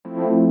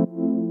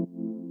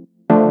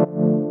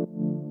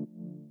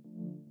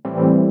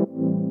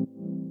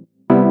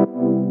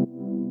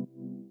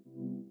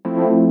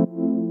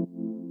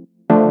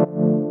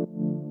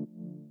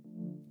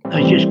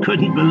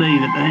couldn't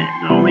believe it.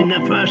 I mean,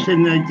 the first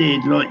thing they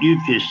did, like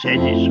you've just said,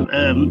 is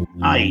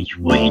age.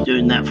 What are you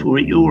doing that for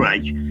at your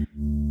age?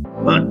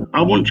 But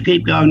I want to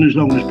keep going as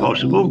long as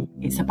possible.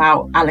 It's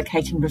about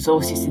allocating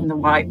resources in the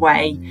right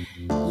way,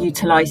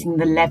 utilising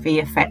the levy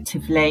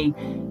effectively,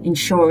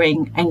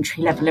 ensuring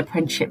entry-level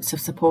apprenticeships are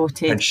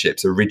supported.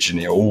 Apprenticeships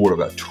originally are all of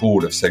a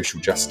tool of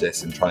social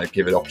justice and trying to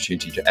give an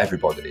opportunity to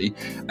everybody,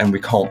 and we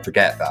can't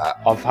forget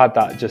that. I've had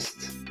that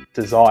just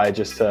desire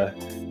just to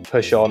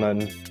push on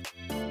and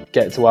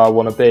get to where I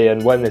want to be,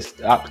 and when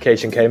this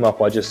application came up,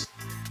 I just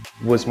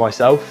was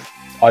myself.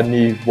 I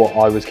knew what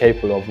I was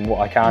capable of and what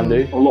I can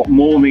do. A lot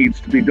more needs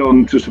to be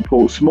done to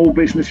support small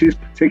businesses,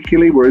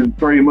 particularly. We're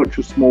very much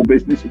a small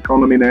business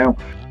economy now.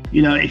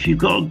 You know, if you've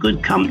got a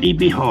good company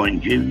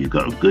behind you, you've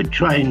got a good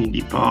training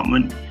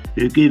department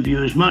who give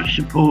you as much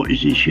support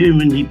as is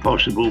humanly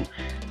possible,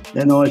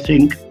 then I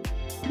think,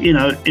 you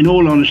know, in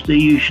all honesty,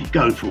 you should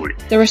go for it.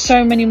 There are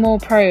so many more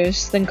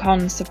pros than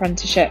cons to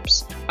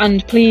apprenticeships,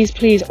 and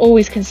please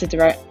always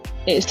consider it.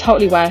 It is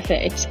totally worth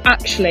it. It's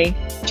actually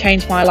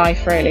changed my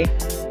life, really.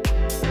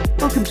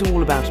 Welcome to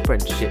All About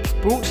Apprenticeships,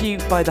 brought to you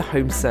by the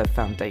HomeServe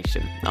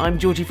Foundation. I'm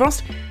Georgie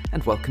Frost,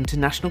 and welcome to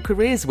National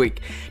Careers Week.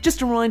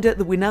 Just a reminder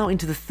that we're now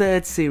into the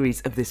third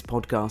series of this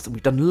podcast, and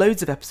we've done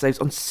loads of episodes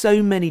on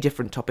so many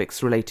different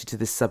topics related to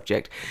this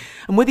subject.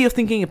 And whether you're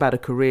thinking about a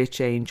career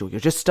change, or you're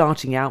just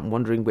starting out and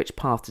wondering which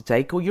path to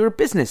take, or you're a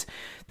business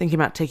thinking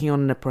about taking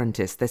on an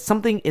apprentice, there's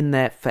something in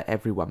there for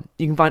everyone.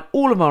 You can find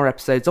all of our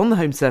episodes on the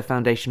HomeServe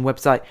Foundation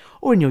website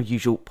or in your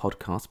usual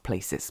podcast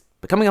places.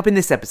 But coming up in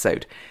this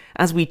episode,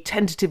 as we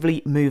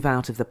tentatively move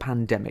out of the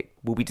pandemic,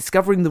 we'll be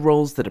discovering the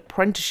roles that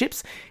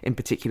apprenticeships, in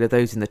particular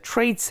those in the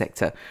trade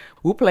sector,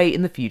 will play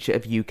in the future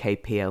of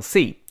UK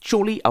PLC.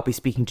 Shortly, I'll be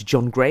speaking to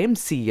John Graham,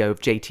 CEO of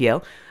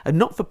JTL, a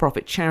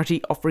not-for-profit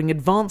charity offering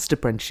advanced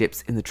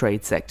apprenticeships in the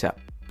trade sector.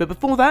 But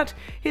before that,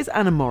 here's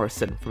Anna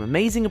Morrison from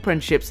Amazing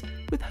Apprenticeships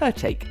with her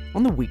take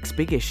on the week's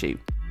big issue.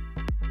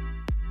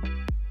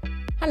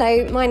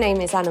 Hello, my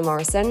name is Anna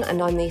Morrison and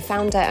I'm the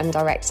founder and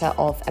director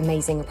of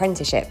Amazing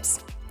Apprenticeships.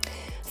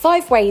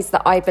 5 ways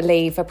that I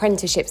believe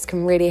apprenticeships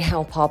can really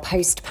help our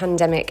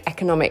post-pandemic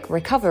economic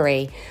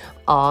recovery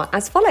are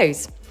as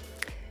follows.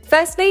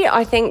 Firstly,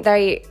 I think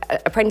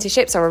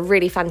apprenticeships are a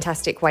really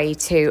fantastic way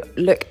to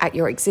look at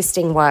your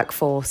existing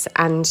workforce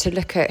and to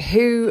look at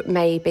who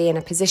may be in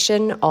a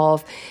position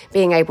of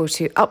being able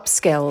to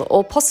upskill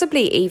or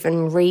possibly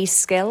even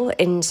reskill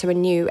into a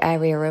new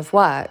area of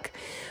work.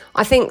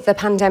 I think the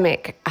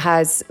pandemic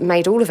has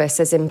made all of us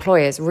as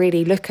employers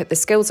really look at the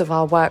skills of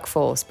our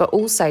workforce, but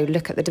also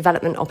look at the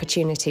development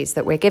opportunities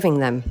that we're giving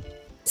them.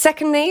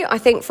 Secondly, I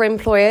think for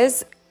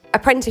employers,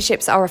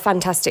 apprenticeships are a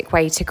fantastic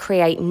way to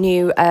create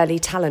new early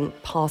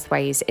talent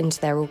pathways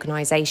into their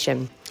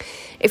organisation.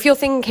 If you're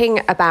thinking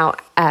about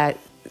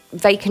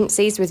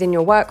vacancies within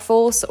your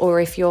workforce, or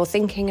if you're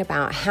thinking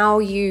about how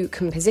you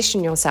can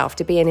position yourself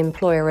to be an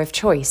employer of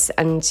choice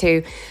and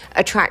to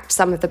attract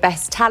some of the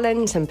best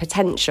talent and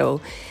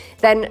potential,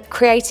 then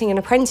creating an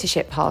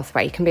apprenticeship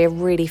pathway can be a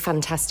really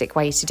fantastic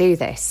way to do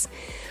this.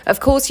 Of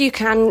course, you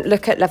can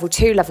look at level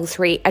 2, level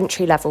 3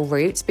 entry-level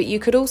routes, but you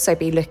could also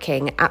be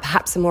looking at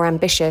perhaps a more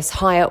ambitious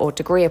higher or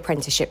degree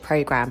apprenticeship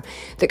programme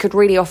that could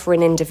really offer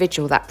an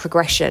individual that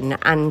progression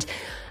and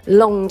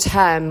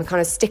long-term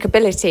kind of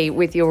stickability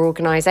with your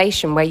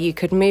organisation, where you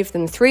could move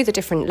them through the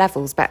different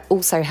levels but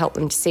also help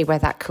them to see where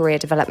that career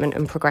development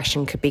and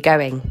progression could be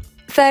going.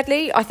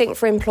 Thirdly, I think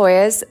for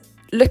employers,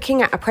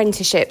 looking at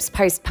apprenticeships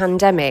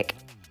post-pandemic,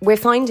 we're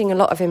finding a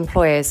lot of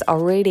employers are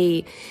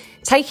really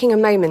taking a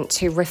moment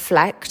to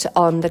reflect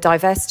on the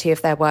diversity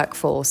of their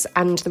workforce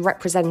and the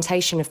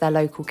representation of their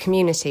local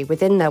community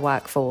within their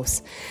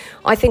workforce.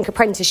 I think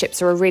apprenticeships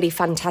are a really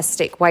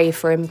fantastic way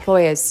for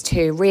employers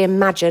to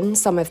reimagine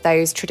some of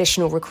those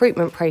traditional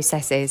recruitment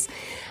processes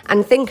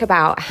and think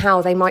about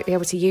how they might be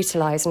able to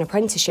utilise an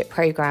apprenticeship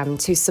programme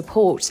to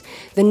support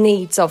the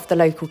needs of the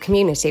local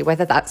community,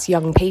 whether that's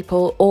young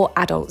people or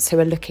adults who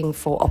are looking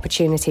for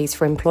opportunities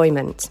for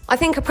employment. I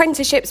think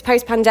apprenticeships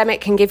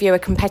post-pandemic can give you a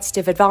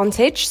competitive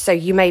advantage, so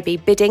you may be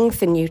bidding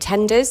for new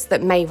tenders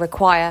that may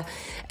require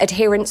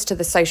adherence to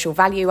the Social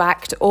Value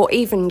Act, or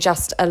even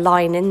just a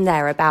line in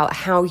there about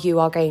how you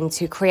are going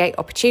to create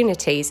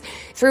opportunities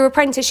through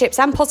apprenticeships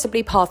and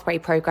possibly pathway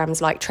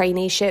programmes like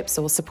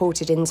traineeships or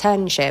supported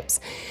internships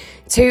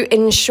to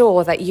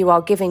ensure that you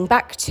are giving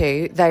back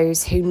to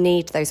those who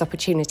need those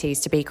opportunities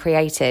to be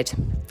created.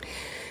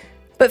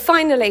 But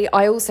finally,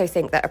 I also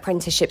think that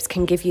apprenticeships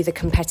can give you the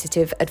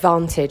competitive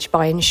advantage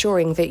by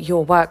ensuring that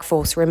your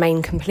workforce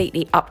remain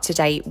completely up to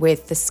date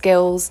with the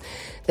skills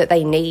that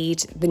they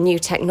need, the new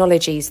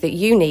technologies that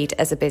you need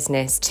as a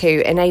business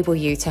to enable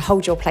you to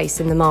hold your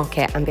place in the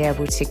market and be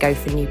able to go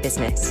for new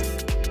business.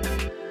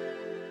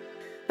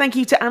 Thank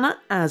you to Anna,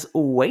 as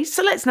always.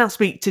 So let's now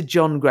speak to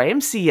John Graham,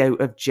 CEO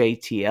of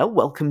JTL.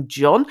 Welcome,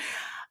 John.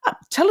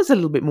 Tell us a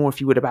little bit more, if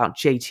you would, about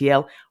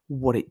JTL,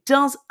 what it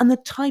does and the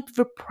type of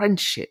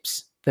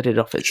apprenticeships that it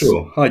offers?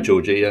 Sure. Hi,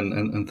 Georgie,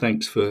 and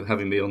thanks for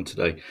having me on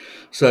today.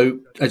 So,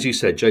 as you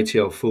said,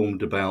 JTL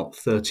formed about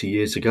 30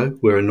 years ago.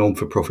 We're a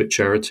non-for-profit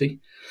charity.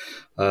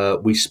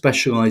 We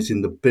specialise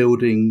in the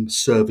building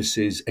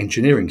services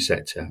engineering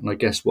sector. And I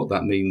guess what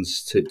that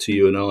means to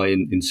you and I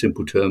in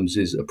simple terms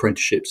is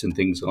apprenticeships in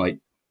things like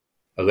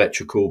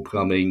electrical,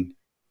 plumbing,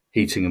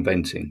 heating and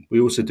venting.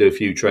 We also do a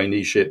few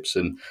traineeships,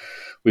 and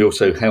we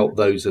also help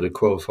those that are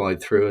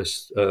qualified through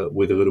us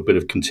with a little bit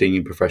of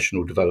continuing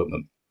professional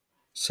development.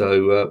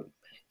 So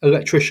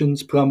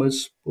electricians,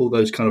 plumbers, all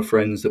those kind of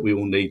friends that we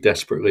all need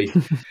desperately.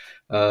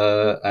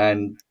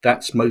 And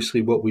that's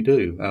mostly what we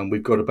do. And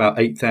we've got about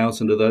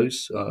 8,000 of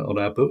those on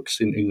our books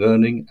in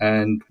learning,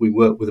 and we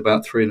work with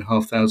about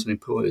 3,500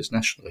 employers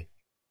nationally.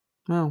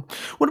 Wow.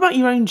 What about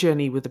your own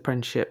journey with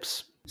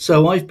apprenticeships?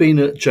 So I've been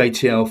at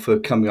JTL for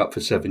coming up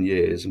for 7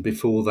 years, and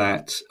before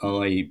that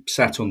I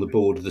sat on the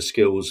board of the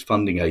Skills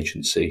Funding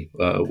Agency,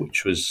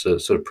 which was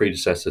sort of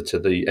predecessor to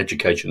the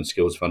Education and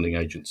Skills Funding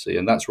Agency,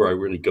 and that's where I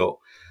really got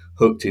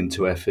hooked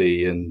into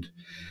FE and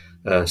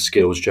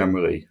skills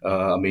generally.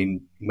 I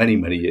mean,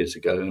 many years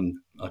ago, and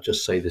I'll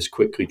just say this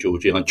quickly,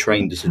 Georgie, I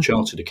trained as a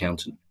chartered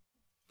accountant.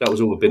 That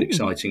was all a bit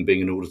exciting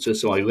being an auditor,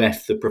 so I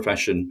left the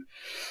profession.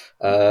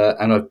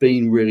 And I've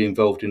been really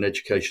involved in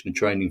education and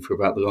training for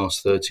about the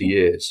last 30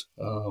 years.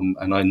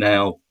 And I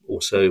now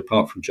also,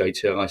 apart from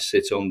JTL, I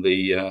sit on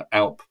the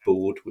ALP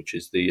board, which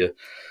is the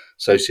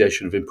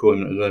Association of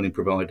Employment and Learning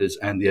Providers,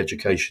 and the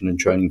Education and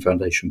Training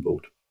Foundation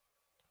board.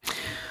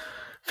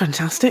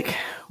 Fantastic.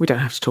 We don't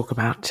have to talk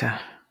about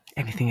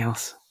anything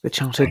else. The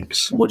chartered.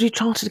 Thanks. What do you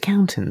chartered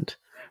accountant?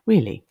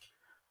 Really?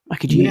 I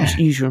could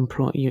use your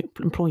employ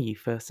you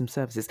for some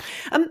services.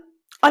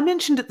 I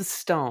mentioned at the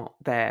start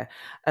there,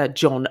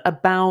 John,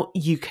 about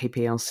UK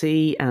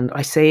PLC, and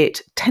I say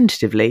it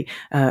tentatively,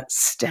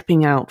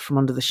 stepping out from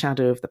under the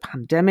shadow of the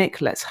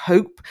pandemic, let's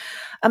hope.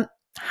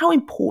 How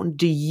important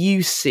do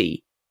you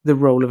see the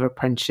role of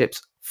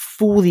apprenticeships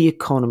for the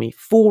economy,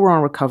 for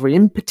our recovery,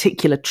 in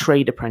particular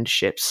trade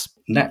apprenticeships?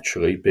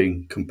 Naturally,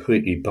 being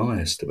completely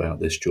biased about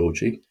this,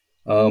 Georgie,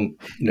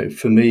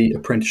 for me,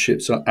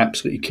 apprenticeships are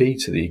absolutely key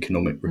to the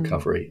economic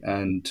recovery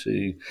and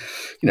to,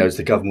 as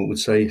the government would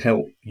say,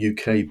 help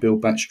UK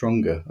build back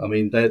stronger. I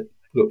mean,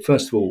 look,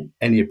 first of all,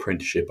 any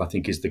apprenticeship, I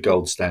think, is the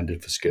gold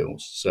standard for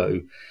skills.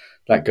 So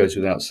that goes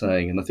without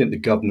saying. And I think the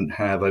government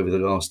have, over the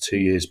last 2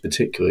 years,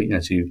 particularly,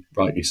 as you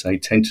rightly say,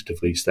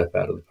 tentatively step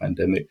out of the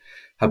pandemic,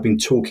 have been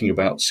talking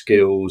about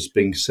skills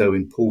being so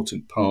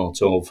important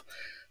part of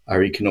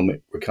our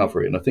economic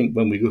recovery. And I think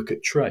when we look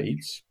at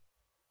trades,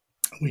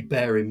 we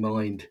bear in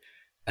mind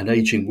an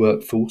ageing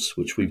workforce,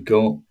 which we've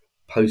got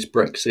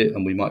post-Brexit,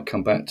 and we might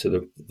come back to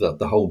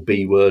the whole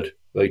B word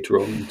later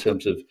on in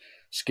terms of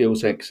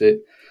skills exit.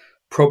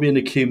 Probably an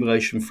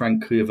accumulation,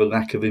 frankly, of a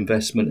lack of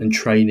investment and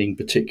training,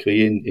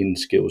 particularly in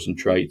skills and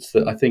trades,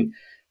 that I think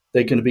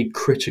they're going to be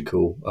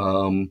critical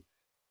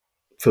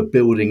for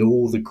building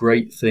all the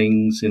great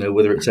things,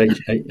 whether it's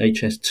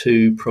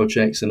HS2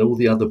 projects and all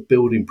the other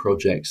building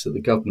projects that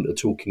the government are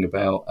talking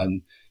about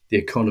and the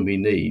economy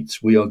needs.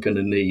 We are going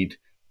to need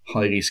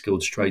highly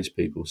skilled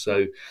tradespeople.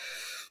 So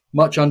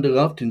much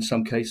underloved in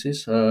some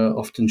cases,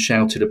 often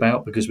shouted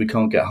about because we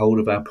can't get hold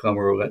of our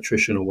plumber or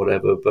electrician or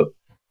whatever, but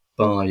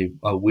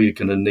we're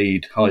going to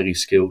need highly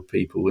skilled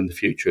people in the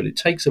future. And it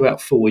takes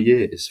about 4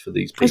 years for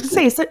these people. I was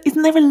going to say,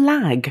 isn't there a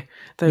lag,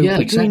 though,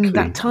 between exactly.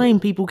 that time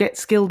people get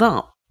skilled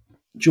up?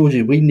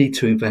 Georgie, we need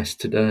to invest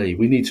today.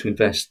 We need to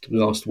invest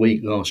last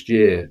week, last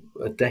year,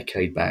 a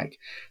decade back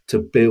to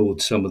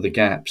build some of the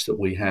gaps that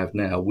we have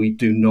now. We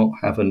do not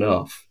have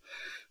enough.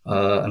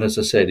 And as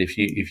I said, if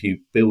you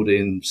build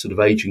in sort of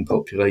aging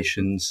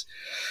populations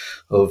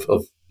of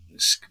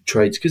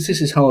trades, because this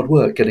is hard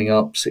work, getting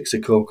up 6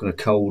 o'clock on a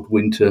cold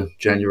winter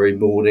January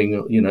morning,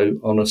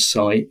 on a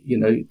site,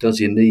 does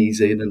your knees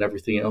in and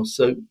everything else.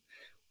 So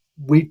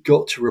we've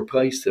got to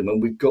replace them,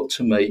 and we've got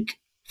to make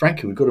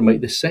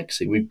this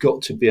sexy. We've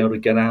got to be able to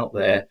get out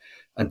there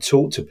and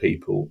talk to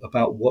people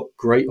about what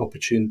great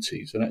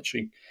opportunities and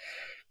actually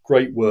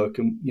great work.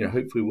 And,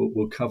 hopefully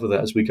we'll cover that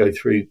as we go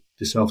through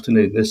this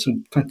afternoon. There's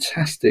some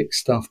fantastic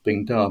stuff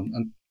being done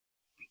and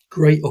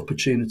great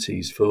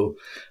opportunities for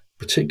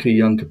particularly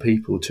younger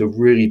people to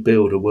really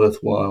build a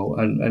worthwhile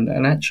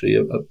and actually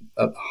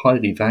a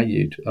highly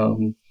valued,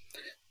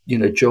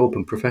 job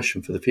and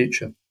profession for the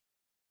future.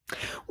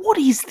 What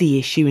is the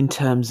issue in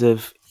terms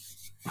of,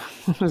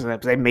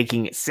 they're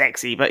making it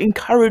sexy, but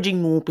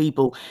encouraging more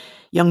people,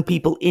 young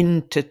people,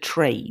 into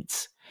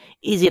trades?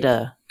 Is it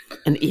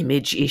an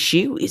image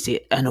issue? Is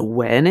it an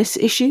awareness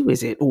issue?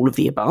 Is it all of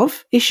the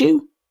above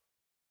issue?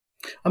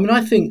 I mean,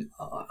 I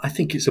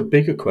think it's a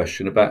bigger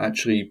question about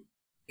actually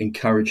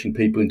encouraging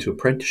people into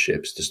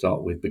apprenticeships to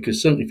start with,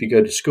 because certainly if you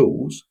go to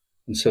schools,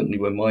 and certainly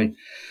when my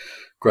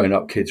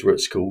grown-up kids were at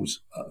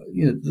schools,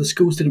 the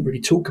schools didn't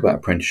really talk about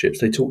apprenticeships.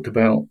 They talked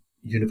about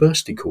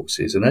university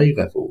courses and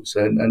A-levels,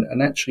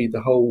 and actually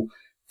the whole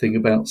thing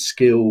about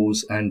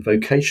skills and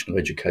vocational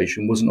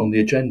education wasn't on the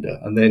agenda.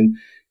 And then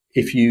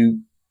if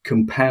you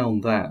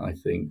compound that, I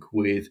think,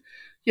 with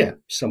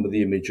some of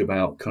the image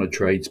about kind of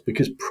trades,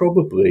 because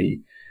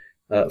probably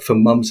for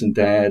mums and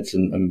dads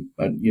and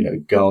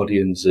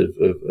guardians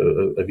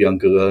of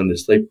younger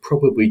learners, they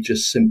probably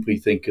just simply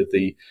think of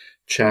the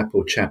chap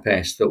or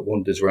chapess that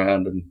wanders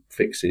around and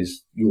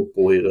fixes your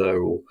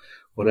boiler or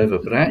whatever.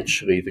 But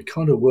actually, the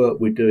kind of work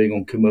we're doing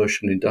on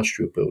commercial and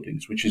industrial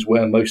buildings, which is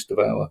where most of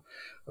our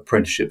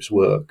apprenticeships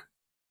work,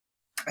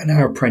 and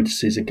our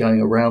apprentices are going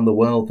around the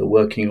world. They're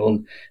working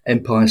on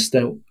Empire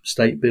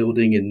State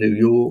Building in New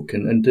York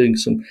and doing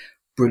some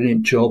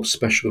brilliant jobs,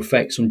 special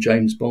effects on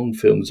James Bond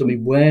films. I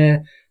mean,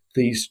 where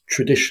these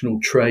traditional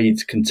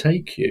trades can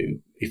take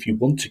you if you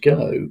want to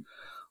go,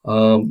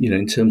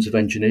 in terms of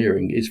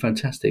engineering, is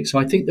fantastic. So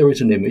I think there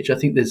is an image. I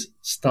think there's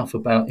stuff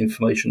about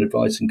information,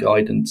 advice and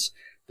guidance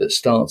that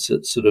starts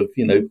at sort of,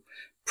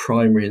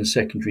 primary and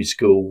secondary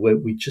school, where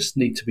we just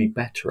need to be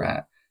better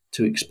at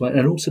to explain,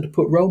 and also to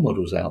put role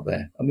models out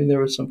there. I mean,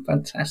 there are some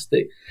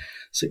fantastic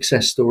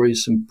success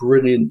stories, some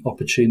brilliant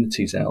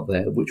opportunities out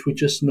there, which we're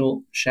just not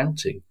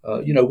shouting.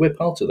 We're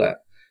part of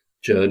that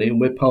journey,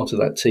 and we're part of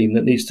that team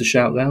that needs to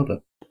shout louder.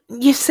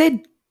 You said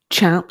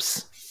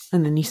chaps,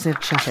 and then you said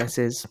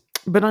chapesses,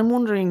 but I'm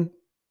wondering,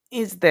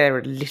 is there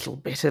a little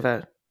bit of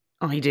a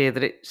idea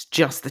that it's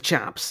just the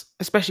chaps,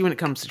 especially when it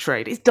comes to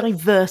trade? Is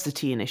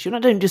diversity an issue? And I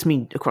don't just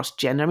mean across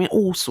gender, I mean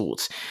all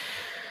sorts.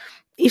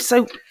 If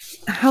so,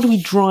 how do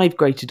we drive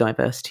greater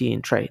diversity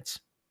in trades?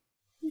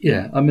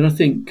 Yeah, I mean, I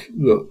think,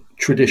 look,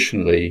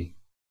 traditionally,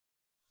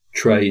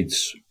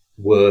 trades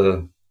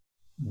were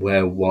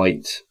where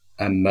white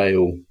and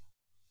male,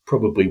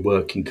 probably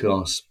working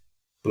class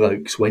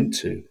blokes went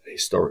to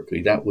historically.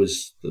 That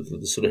was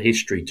the sort of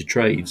history to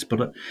trades.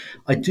 But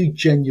I do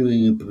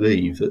genuinely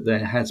believe that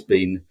there has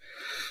been,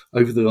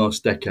 over the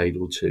last decade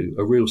or two,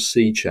 a real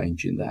sea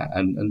change in that.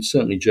 And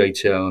certainly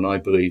JTL and I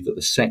believe that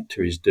the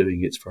sector is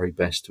doing its very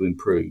best to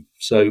improve.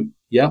 So,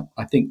 yeah,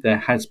 I think there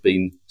has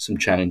been some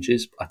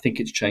challenges. I think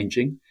it's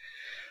changing.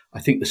 I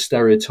think the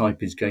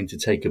stereotype is going to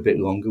take a bit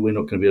longer. We're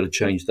not going to be able to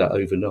change that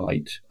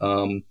overnight.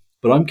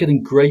 But I'm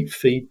getting great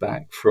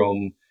feedback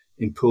from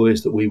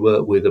employers that we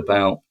work with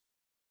about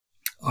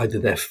either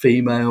their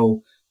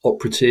female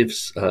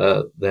operatives,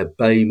 their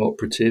BAME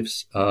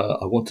operatives.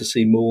 I want to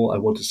see more. I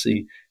want to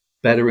see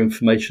better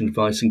information,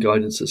 advice and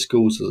guidance at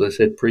schools, as I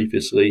said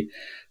previously.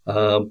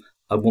 I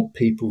want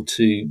people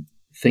to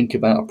think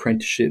about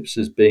apprenticeships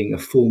as being a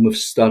form of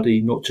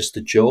study, not just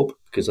a job,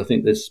 because I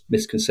think there's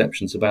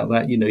misconceptions about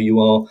that. You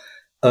are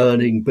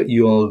earning, but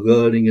you are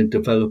learning and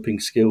developing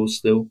skills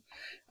still.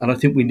 And I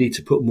think we need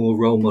to put more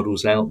role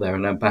models out there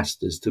and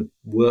ambassadors to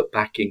work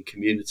back in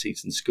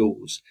communities and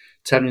schools,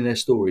 telling their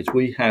stories.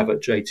 We have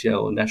at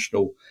JTL a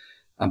national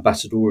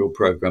ambassadorial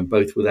program,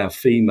 both with our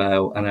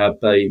female and our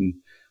BAME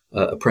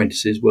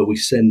apprentices, where we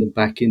send them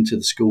back into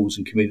the schools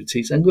and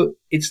communities. And look,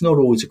 it's not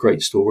always a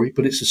great story,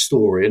 but it's a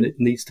story and it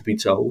needs to be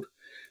told.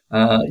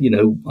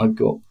 I've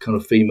got kind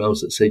of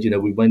females that said,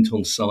 we went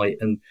on site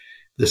and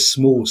the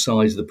small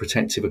size of the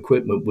protective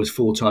equipment was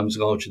 4 times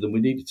larger than we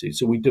needed to.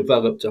 So we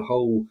developed a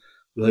whole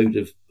load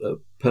of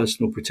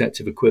personal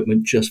protective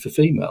equipment just for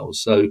females.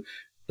 So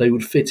they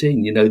would fit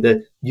in.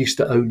 There used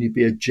to only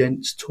be a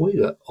gents'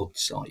 toilet on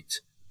site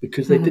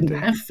because they didn't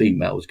have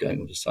females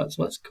going on the site.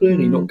 So that's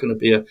clearly not going to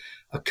be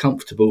a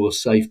comfortable or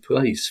safe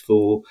place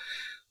for,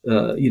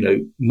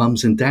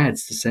 mums and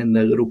dads to send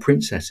their little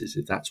princesses,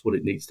 if that's what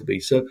it needs to be.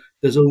 So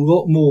there's a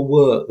lot more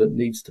work that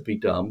needs to be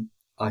done.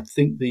 I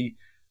think the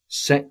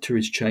sector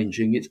is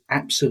changing. It's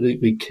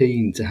absolutely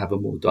keen to have a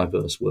more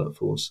diverse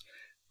workforce.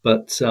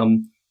 But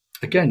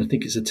again, I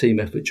think it's a team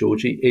effort,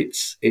 Georgie.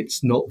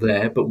 It's not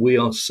there, but we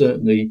are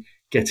certainly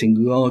getting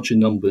larger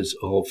numbers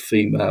of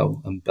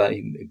female and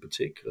BAME in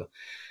particular.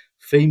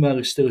 Female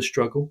is still a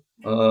struggle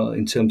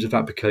in terms of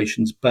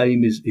applications.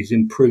 BAME is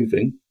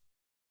improving,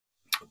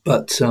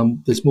 but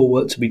there's more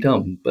work to be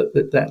done. But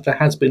that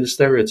has been a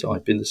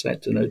stereotype in the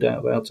sector, no doubt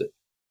about it.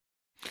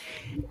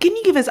 Can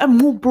you give us,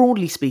 more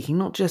broadly speaking,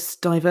 not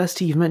just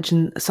diversity, you've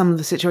mentioned some of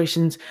the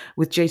situations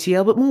with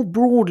JTL, but more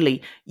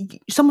broadly,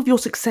 some of your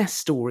success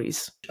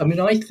stories? I mean,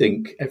 I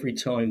think every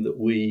time that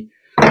we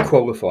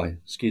qualify a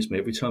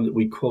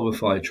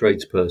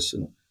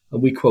tradesperson,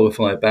 and we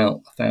qualify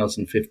about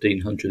 1,000,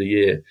 1,500 a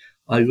year,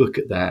 I look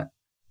at that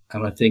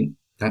and I think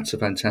that's a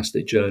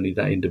fantastic journey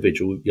that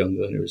individual young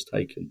learner has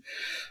taken.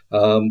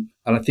 And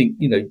I think,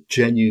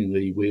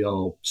 genuinely we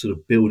are sort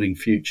of building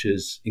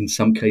futures. In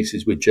some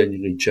cases, we're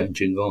genuinely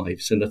changing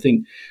lives. And I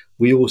think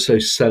we also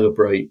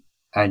celebrate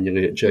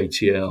annually at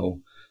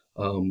JTL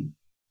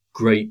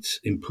great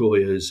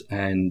employers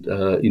and,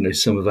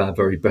 some of our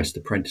very best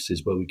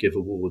apprentices where we give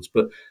awards.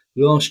 But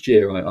last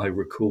year, I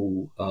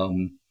recall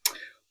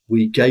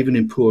we gave an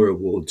employer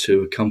award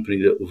to a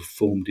company that was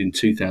formed in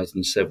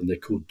 2007. They're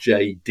called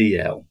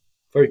JDL.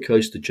 Very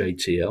close to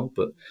JTL,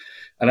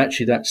 and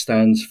actually that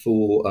stands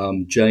for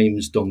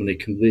James,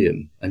 Dominic and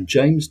Liam. And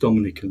James,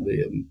 Dominic and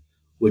Liam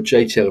were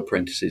JTL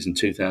apprentices in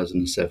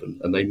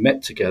 2007, and they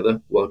met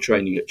together while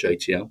training at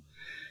JTL.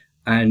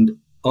 And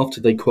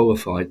after they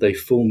qualified, they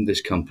formed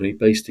this company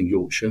based in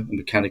Yorkshire,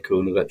 mechanical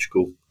and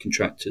electrical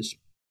contractors.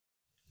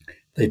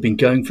 They've been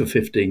going for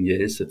 15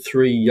 years. They're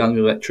 3 young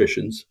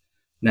electricians,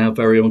 now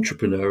very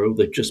entrepreneurial.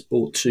 They've just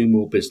bought 2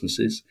 more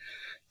businesses.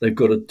 They've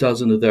got a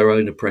dozen of their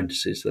own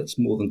apprentices. That's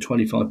more than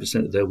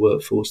 25% of their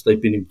workforce. They've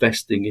been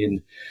investing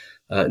in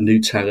new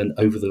talent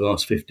over the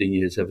last 15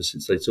 years, ever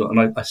since they saw it.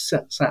 And I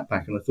sat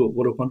back and I thought,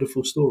 what a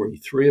wonderful story.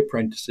 3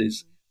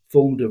 apprentices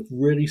formed a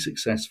really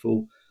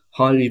successful,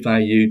 highly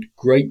valued,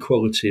 great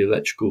quality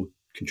electrical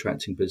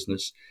contracting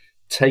business,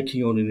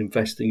 taking on and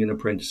investing in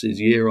apprentices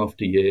year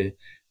after year.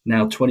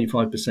 Now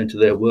 25% of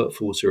their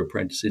workforce are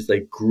apprentices.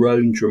 They've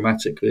grown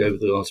dramatically over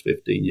the last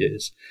 15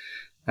 years.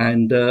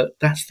 And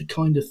that's the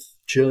kind of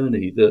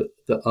journey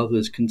that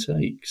others can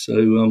take.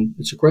 So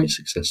it's a great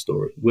success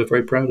story. We're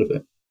very proud of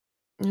it.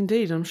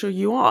 Indeed, I'm sure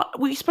you are.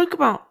 We spoke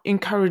about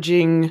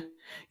encouraging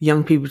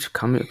young people to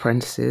become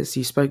apprentices.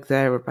 You spoke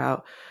there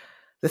about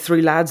the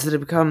 3 lads that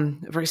have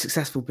become a very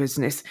successful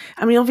business.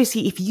 I mean,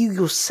 obviously, if you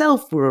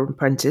yourself were an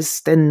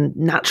apprentice, then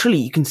naturally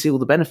you can see all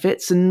the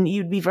benefits and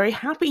you'd be very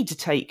happy to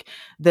take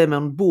them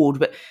on board.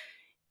 But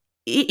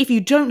if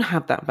you don't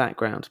have that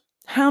background,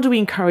 how do we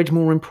encourage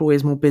more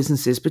employers, more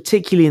businesses,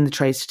 particularly in the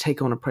trades, to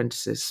take on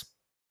apprentices?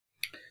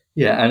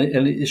 Yeah, and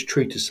it is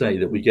true to say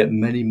that we get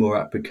many more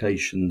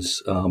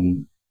applications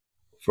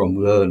from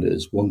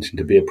learners wanting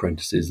to be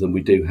apprentices than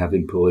we do have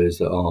employers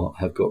that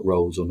have got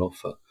roles on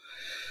offer.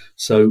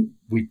 So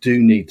we do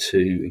need to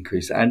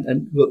increase that.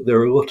 And look, there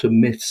are a lot of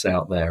myths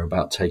out there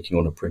about taking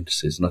on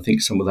apprentices, and I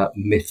think some of that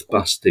myth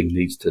busting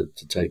needs to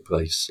take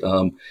place.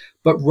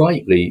 But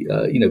rightly,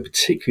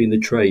 particularly in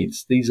the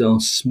trades, these are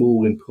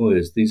small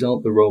employers. These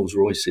aren't the Rolls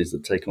Royces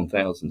that take on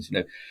thousands.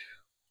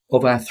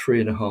 Of our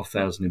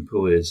 3,500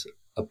 employers,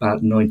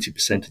 about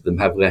 90% of them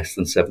have less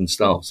than 7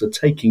 staff. So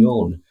taking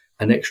on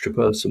an extra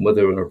person,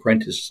 whether an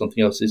apprentice or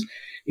something else,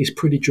 is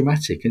pretty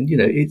dramatic. And,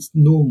 it's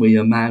normally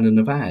a man and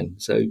a van.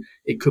 So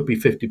it could be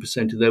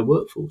 50% of their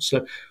workforce.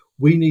 So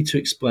we need to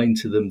explain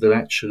to them that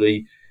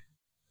actually,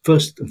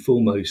 first and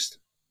foremost,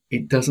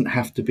 it doesn't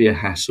have to be a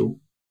hassle.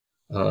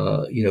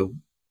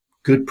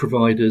 Good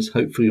providers,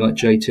 hopefully like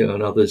JTL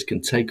and others,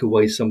 can take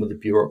away some of the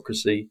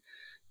bureaucracy.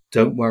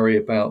 Don't worry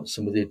about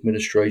some of the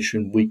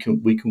administration. We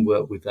can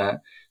work with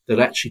that. That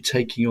actually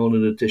taking on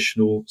an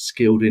additional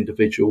skilled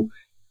individual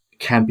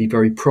can be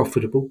very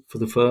profitable for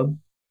the firm.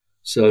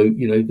 So,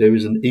 there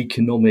is an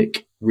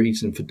economic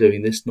reason for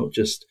doing this, not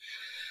just,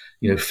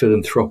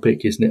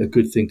 philanthropic. Isn't it a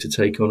good thing to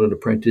take on an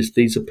apprentice?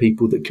 These are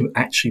people that can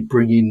actually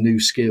bring in new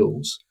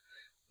skills,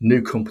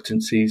 new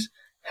competencies,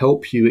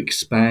 help you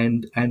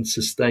expand and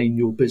sustain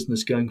your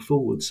business going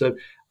forward. So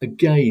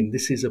again,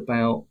 this is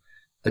about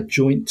a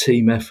joint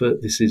team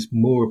effort. This is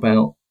more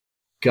about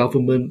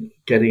government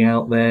getting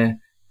out there.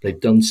 They've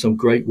done some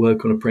great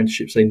work on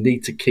apprenticeships. They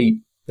need to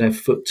keep their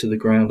foot to the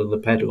ground and the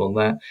pedal on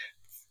that.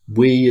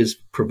 We as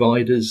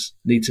providers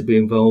need to be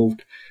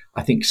involved.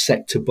 I think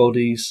sector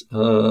bodies,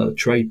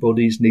 trade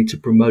bodies need to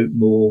promote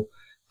more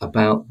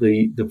about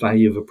the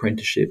value of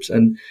apprenticeships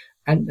and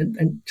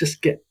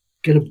just get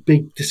a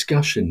big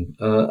discussion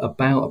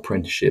about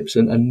apprenticeships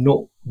and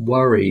not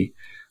worry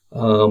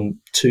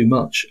too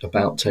much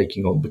about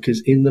taking on,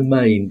 because in the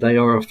main they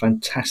are a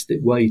fantastic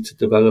way to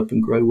develop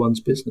and grow one's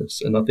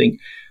business. And I think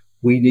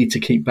we need to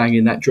keep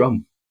banging that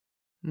drum.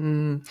 Well,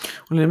 in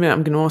a minute,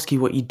 I'm going to ask you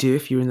what you do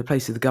if you're in the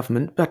place of the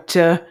government, but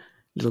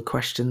little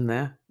question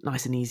there,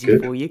 nice and easy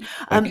for you.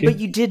 But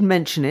you did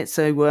mention it,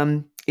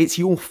 so it's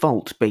your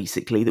fault,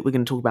 basically, that we're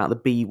going to talk about the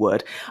B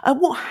word.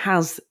 What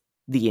has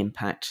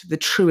the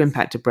true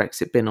impact of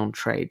Brexit been on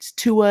trades?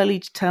 Too early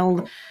to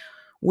tell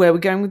where we're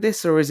going with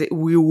this, or is it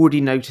we're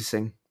already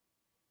noticing?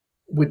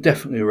 We're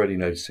definitely already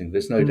noticing.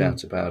 There's no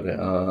doubt about it.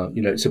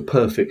 It's a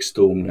perfect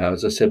storm now.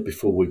 As I said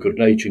before, we've got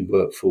an ageing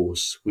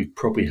workforce. We've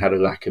probably had a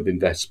lack of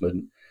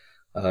investment.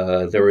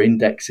 There are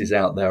indexes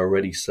out there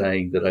already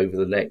saying that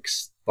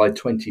by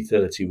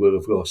 2030, we'll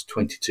have lost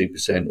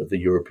 22% of the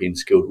European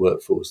skilled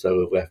workforce. They'll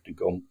have left and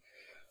gone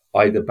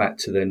either back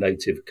to their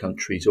native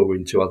countries or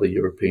into other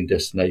European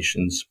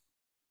destinations.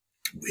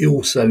 We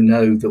also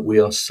know that we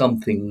are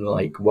something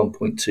like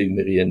 1.2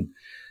 million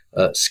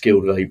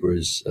skilled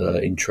labourers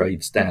in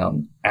trades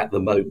down at the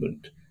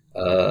moment.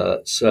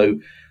 So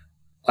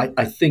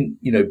I think,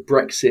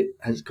 Brexit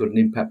has got an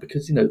impact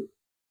because,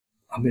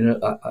 I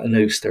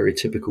know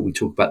stereotypical, we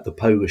talk about the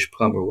Polish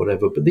plumber or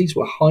whatever, but these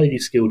were highly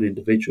skilled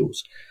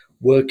individuals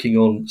working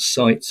on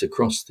sites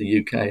across the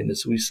UK. And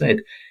as we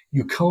said,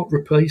 you can't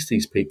replace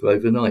these people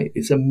overnight.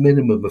 It's a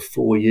minimum of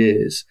 4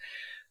 years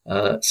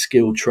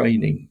skill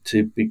training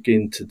to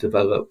begin to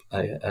develop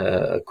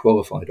a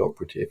qualified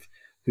operative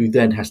who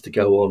then has to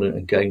go on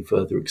and gain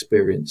further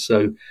experience.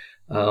 So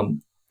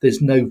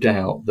there's no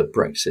doubt that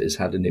Brexit has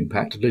had an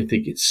impact. I don't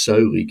think it's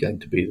solely going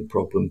to be the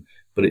problem,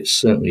 but it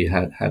certainly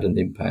had an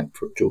impact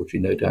for Georgie,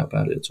 no doubt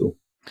about it at all.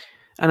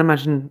 And I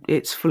imagine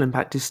its full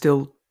impact is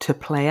still to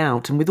play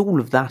out. And with all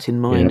of that in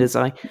mind, as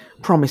I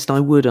promised I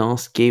would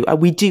ask you,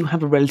 we do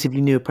have a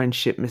relatively new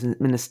apprenticeship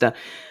minister.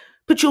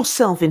 Put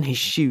yourself in his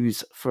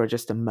shoes for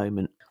just a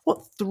moment.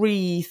 What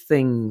 3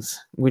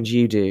 things would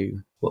you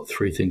do? What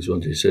 3 things you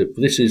want to do? So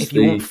this is if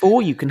you want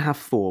 4, you can have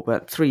 4,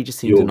 but 3 just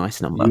seems a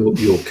nice number.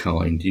 You're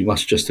kind. You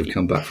must just have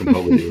come back from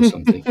holiday or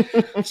something.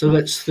 So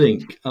let's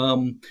think.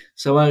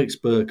 So Alex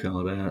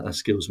Burkhardt, our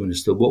skills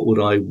minister, what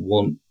would I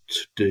want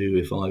to do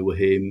if I were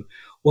him?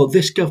 Well,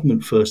 this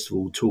government, first of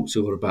all, talks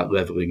a lot about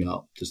levelling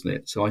up, doesn't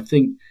it? So I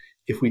think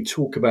if we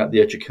talk about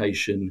the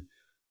education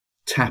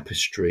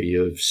tapestry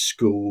of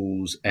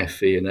schools,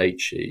 FE and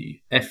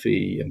HE,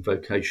 FE and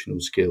vocational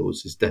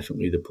skills is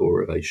definitely the poor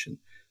relation.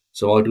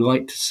 So I'd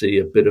like to see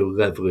a bit of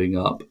levelling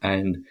up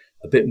and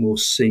a bit more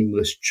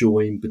seamless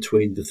join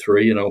between the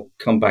 3. And I'll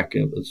come back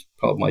as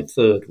part of my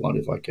 3rd one,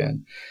 if I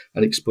can,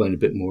 and explain a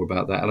bit more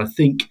about that. And I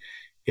think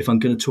if I'm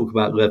going to talk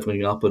about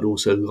levelling up, I'd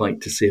also like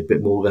to see a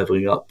bit more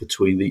levelling up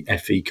between the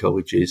FE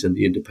colleges and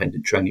the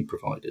independent training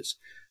providers.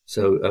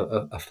 So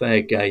a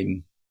fair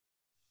game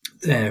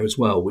there as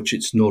well, which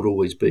it's not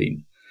always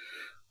been.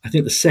 I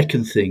think the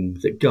second thing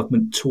that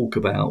government talk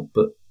about,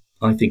 but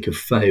I think have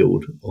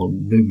failed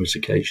on numerous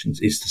occasions,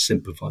 is to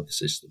simplify the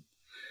system.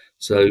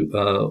 So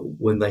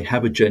when they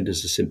have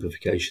agendas of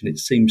simplification, it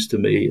seems to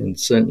me, and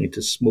certainly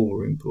to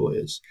smaller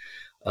employers,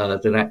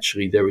 that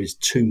actually there is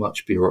too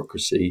much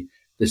bureaucracy,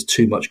 there's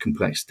too much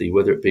complexity,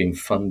 whether it be in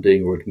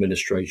funding or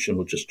administration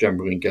or just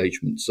general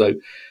engagement. So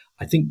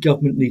I think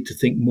government need to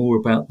think more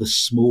about the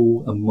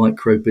small and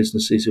micro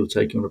businesses who are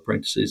taking on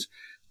apprentices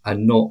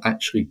and not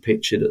actually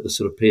pitch it at the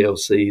sort of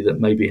PLC that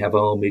maybe have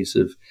armies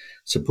of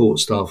support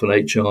staff and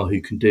HR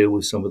who can deal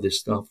with some of this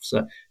stuff.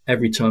 So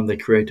every time they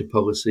create a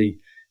policy,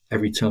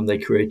 every time they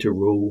create a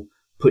rule,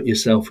 put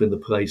yourself in the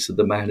place of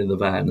the man in the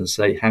van and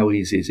say, how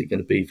easy is it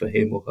going to be for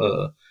him or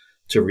her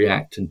to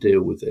react and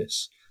deal with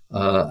this?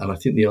 And I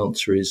think the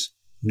answer is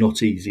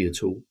not easy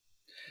at all.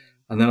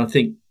 And then I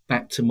think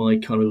back to my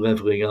kind of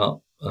levelling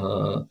up,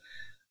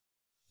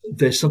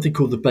 there's something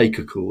called the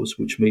Baker Clause,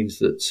 which means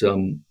that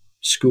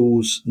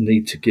schools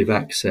need to give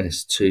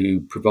access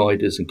to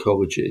providers and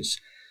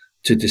colleges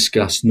to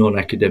discuss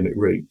non-academic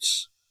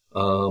routes.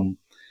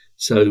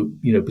 So,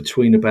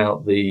 between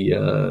about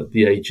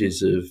the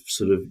ages of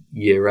sort of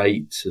year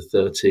 8 to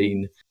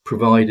 13,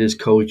 providers,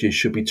 colleges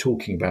should be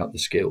talking about the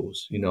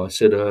skills. I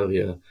said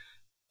earlier,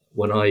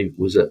 when I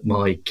was at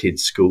my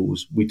kids'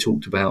 schools, we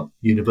talked about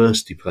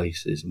university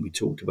places and we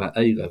talked about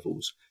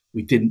A-levels.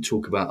 We didn't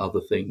talk about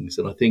other things.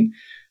 And I think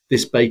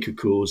this Baker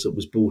Clause that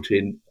was brought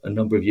in a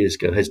number of years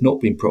ago has not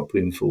been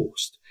properly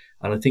enforced.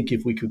 And I think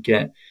if we could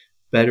get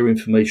better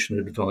information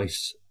and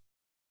advice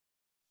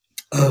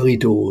early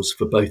doors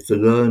for both the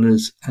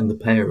learners and the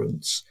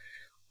parents,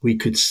 we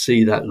could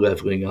see that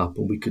levelling up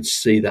and we could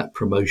see that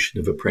promotion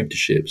of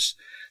apprenticeships.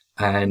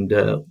 And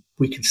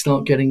we can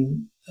start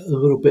getting a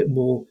little bit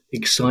more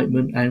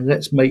excitement, and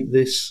let's make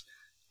this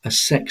a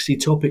sexy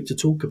topic to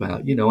talk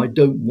about. I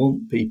don't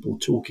want people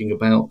talking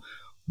about,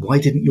 why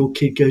didn't your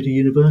kid go to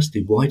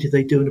university? Why did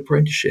they do an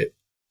apprenticeship?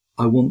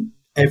 I want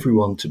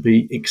everyone to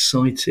be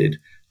excited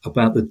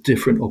about the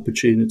different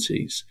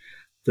opportunities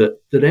that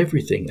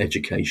everything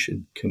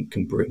education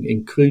can bring,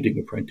 including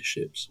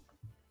apprenticeships.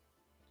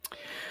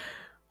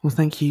 Well,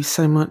 thank you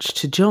so much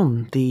to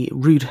John, the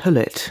Rude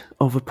Hullet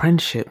of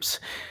apprenticeships,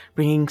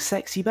 bringing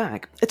sexy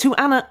back. To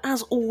Anna,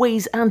 as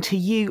always, and to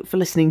you for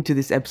listening to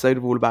this episode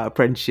of All About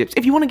Apprenticeships.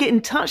 If you want to get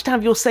in touch to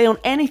have your say on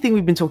anything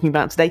we've been talking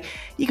about today,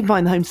 you can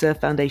find the HomeServe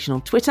Foundation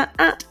on Twitter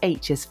at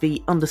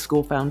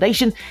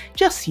HSV_foundation.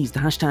 Just use the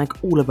hashtag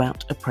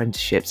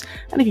AllAboutApprenticeships.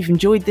 And if you've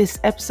enjoyed this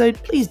episode,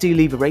 please do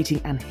leave a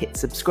rating and hit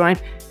subscribe.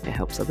 It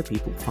helps other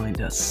people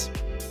find us.